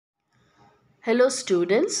Hello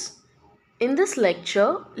students, in this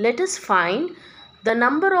lecture let us find the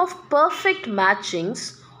number of perfect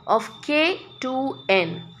matchings of K to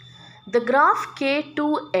N. The graph K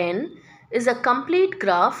to N is a complete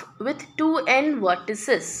graph with 2n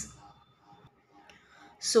vertices.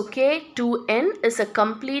 So K to N is a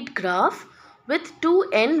complete graph with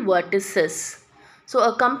 2n vertices. So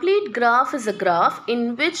a complete graph is a graph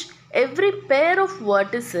in which every pair of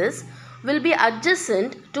vertices will be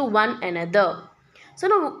adjacent to one another. So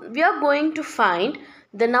now we are going to find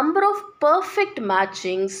the number of perfect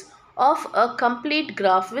matchings of a complete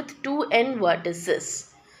graph with 2n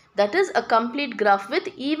vertices. That is a complete graph with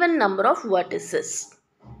even number of vertices.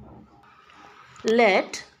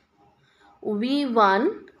 Let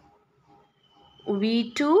V1,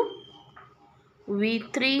 V2,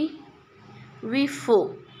 V3,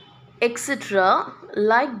 V4, etc.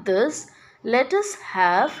 like this. Let us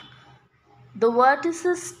have the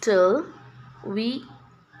vertices till V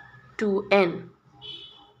to N.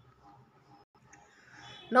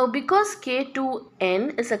 Now because K to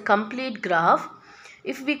N is a complete graph,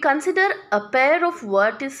 if we consider a pair of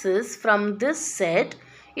vertices from this set,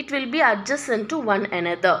 it will be adjacent to one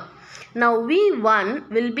another. Now V1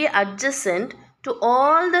 will be adjacent to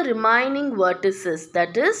all the remaining vertices.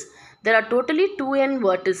 That is, there are totally 2n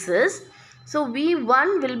vertices. So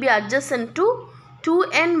V1 will be adjacent to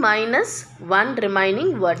 2n minus 1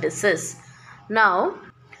 remaining vertices. Now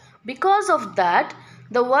because of that,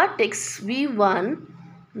 the vertex V1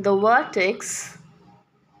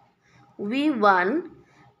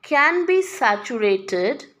 can be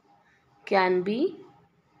saturated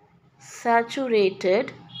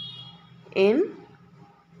in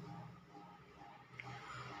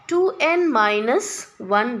 2n minus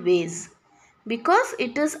 1 ways because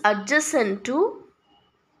it is adjacent to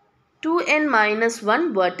 2n minus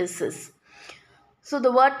 1 vertices. So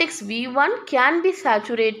the vertex V1 can be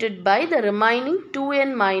saturated by the remaining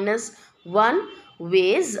 2n minus 1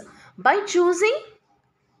 ways by choosing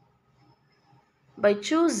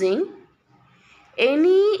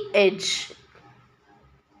any edge,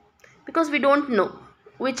 because we don't know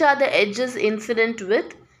which are the edges incident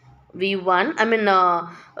with V1.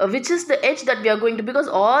 Which is the edge that we are going to, because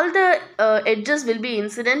all the edges will be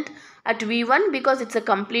incident at V1 because it's a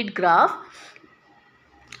complete graph.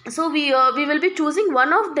 So we will be choosing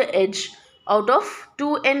one of the edge out of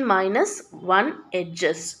 2n minus 1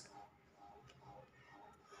 edges.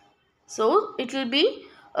 So it will be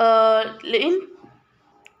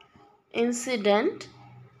incident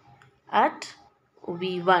at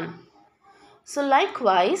V1. So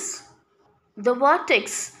likewise the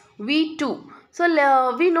vertex V2. So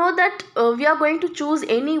we know that we are going to choose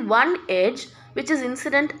any one edge which is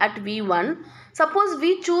incident at V1. Suppose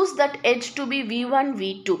we choose that edge to be V1,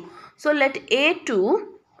 V2. So let V2.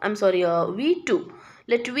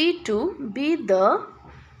 Let V2 be the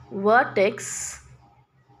vertex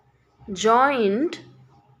joined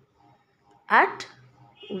at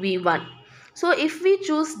V1. So if we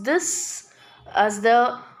choose this as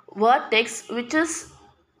the vertex which is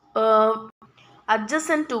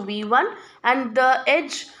adjacent to V1 and the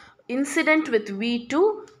edge incident with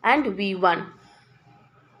V2 and V1.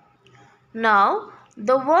 Now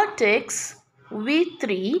the vertex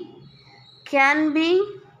V3 can be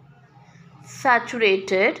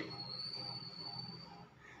saturated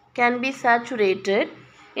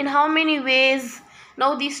in how many ways?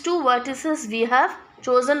 Now these two vertices we have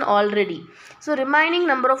chosen already. So remaining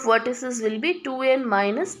number of vertices will be 2n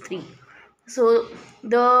minus 3. So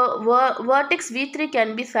the vertex V3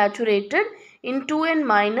 can be saturated in 2n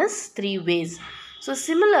minus 3 ways. So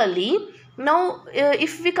similarly, now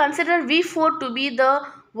if we consider V4 to be the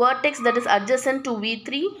vertex that is adjacent to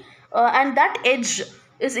V3 and that edge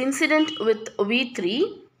is incident with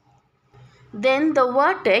V3, then the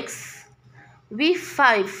vertex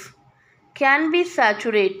V5 can be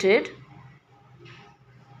saturated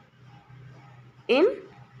in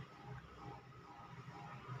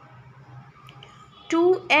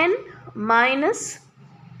 2n minus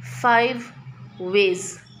 5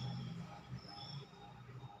 ways.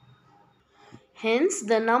 Hence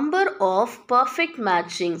the number of perfect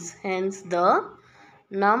matchings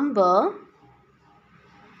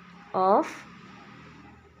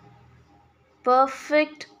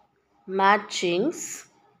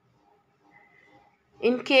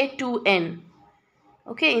in K2n.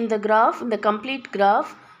 Okay, in the complete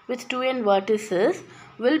graph with 2n vertices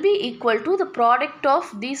will be equal to the product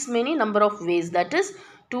of these many number of ways, that is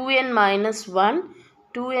 2n minus 1,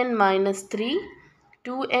 2n minus 3,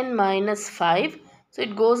 2n minus 5. So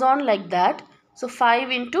it goes on like that. So 5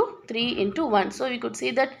 into 3 into 1. So we could see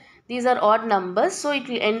that These are odd numbers, so it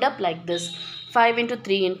will end up like this: 5 into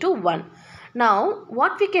 3 into 1. Now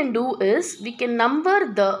what we can do is we can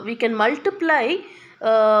multiply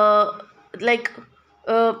uh, like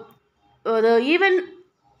uh, the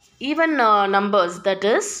even numbers, that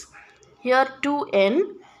is here 2n.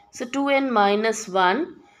 So 2n minus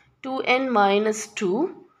 1, 2n minus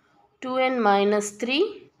 2, 2n minus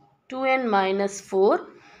 3, 2n minus 4,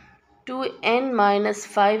 2n minus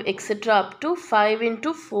 5, etc., up to 5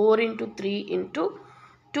 into 4 into 3 into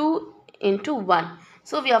 2 into 1.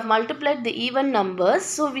 So we have multiplied the even numbers,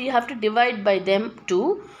 so we have to divide by them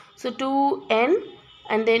 2. So 2n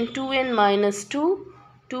and then 2n minus 2,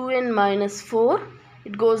 2n minus 4,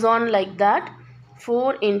 it goes on like that,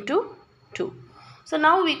 4 into 2. So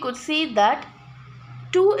now we could see that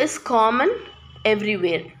 2 is common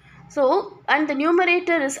everywhere. So, and the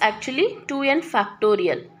numerator is actually 2n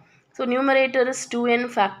factorial. So numerator is 2n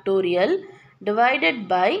factorial divided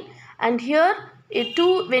by, and here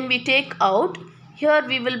 2 when we take out, here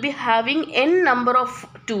we will be having n number of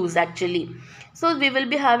 2's actually. So we will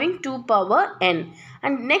be having 2 power n,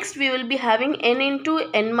 and next we will be having n into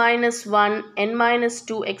n minus 1, n minus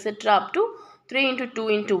 2, etc., up to 3 into 2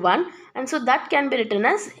 into 1, and so that can be written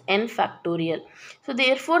as n factorial. So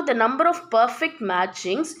therefore the number of perfect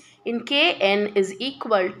matchings in Kn is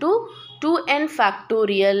equal to 2n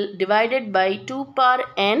factorial divided by 2 power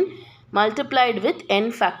n multiplied with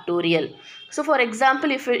n factorial. So for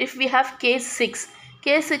example, if we have case 6,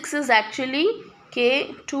 case 6 is actually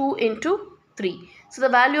k2 into 3. So the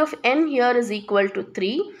value of n here is equal to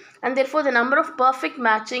 3, and therefore the number of perfect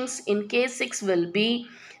matchings in case 6 will be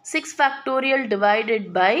 6 factorial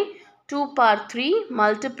divided by 2 power 3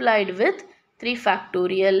 multiplied with 3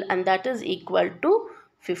 factorial, and that is equal to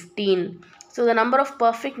 15. So the number of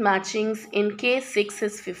perfect matchings in case 6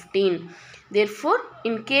 is 15. Therefore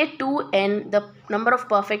in K2n the number of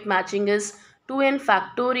perfect matching is 2n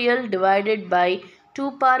factorial divided by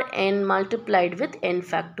 2 power n multiplied with n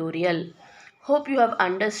factorial. Hope you have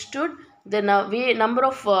understood the number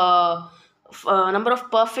of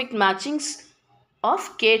perfect matchings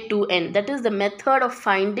of K2n. That is the method of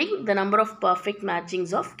finding the number of perfect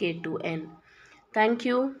matchings of K2n. Thank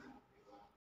you.